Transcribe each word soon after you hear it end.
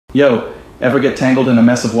Yo, ever get tangled in a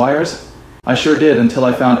mess of wires? I sure did until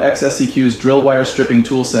I found XSEQ's drill wire stripping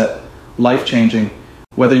toolset. Life-changing.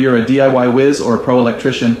 Whether you're a DIY whiz or a pro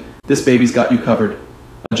electrician, this baby's got you covered.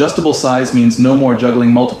 Adjustable size means no more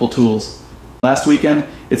juggling multiple tools. Last weekend,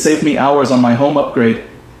 it saved me hours on my home upgrade.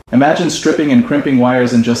 Imagine stripping and crimping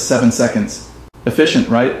wires in just 7 seconds. Efficient,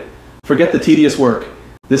 right? Forget the tedious work.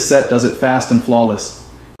 This set does it fast and flawless.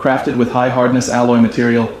 Crafted with high-hardness alloy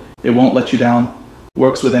material, it won't let you down.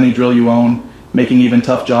 Works with any drill you own, making even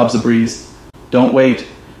tough jobs a breeze. Don't wait.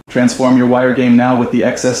 Transform your wire game now with the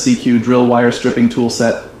XSCQ drill wire stripping tool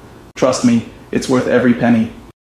set. Trust me, it's worth every penny.